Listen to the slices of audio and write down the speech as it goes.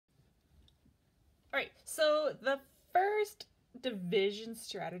All right, so the first division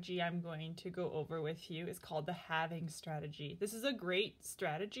strategy I'm going to go over with you is called the halving strategy. This is a great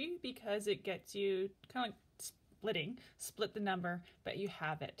strategy because it gets you kind of like split the number, but you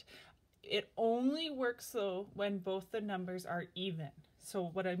have it. It only works though when both the numbers are even.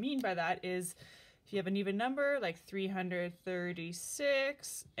 So what I mean by that is if you have an even number like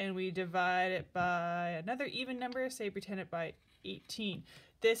 336 and we divide it by another even number, say pretend it by 18,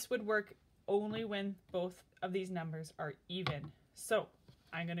 this would work only when both of these numbers are even. So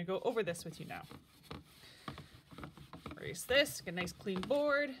I'm going to go over this with you now. Erase this, get a nice clean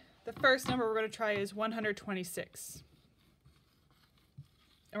board. The first number we're going to try is 126.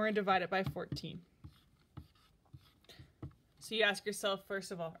 And we're going to divide it by 14. So you ask yourself,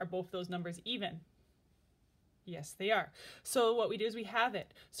 first of all, are both those numbers even? Yes, they are. So what we do is we have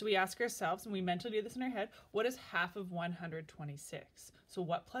it. So we ask ourselves, and we mentally do this in our head, what is half of 126? So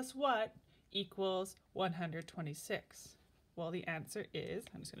what plus what equals 126? Well, the answer is,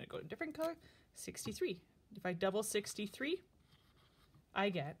 I'm just going to go to a different color, 63. If I double 63, I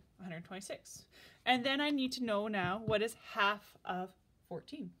get 126. And then I need to know now what is half of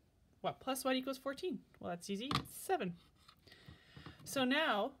 14. What plus what equals 14? Well, that's easy. It's 7. So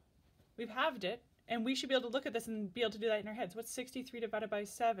now we've halved it, and we should be able to look at this and be able to do that in our heads. What's 63 divided by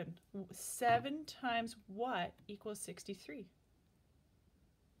 7? 7 times what equals 63?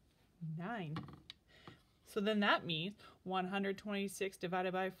 9. So then that means 126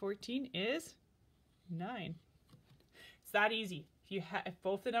 divided by 14 is 9. It's that easy. If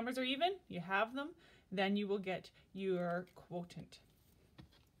both the numbers are even, you have them, then you will get your quotient.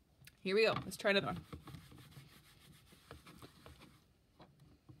 Here we go. Let's try another one.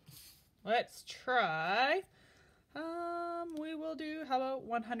 Let's try, we will do, how about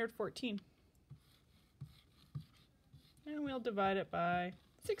 114? And we'll divide it by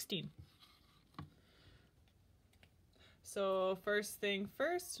 16. So first thing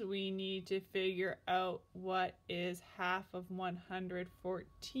first, we need to figure out what is half of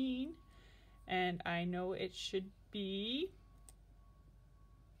 114. And I know it should be,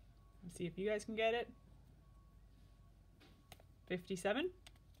 let's see if you guys can get it, 57.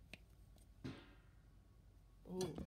 Oh,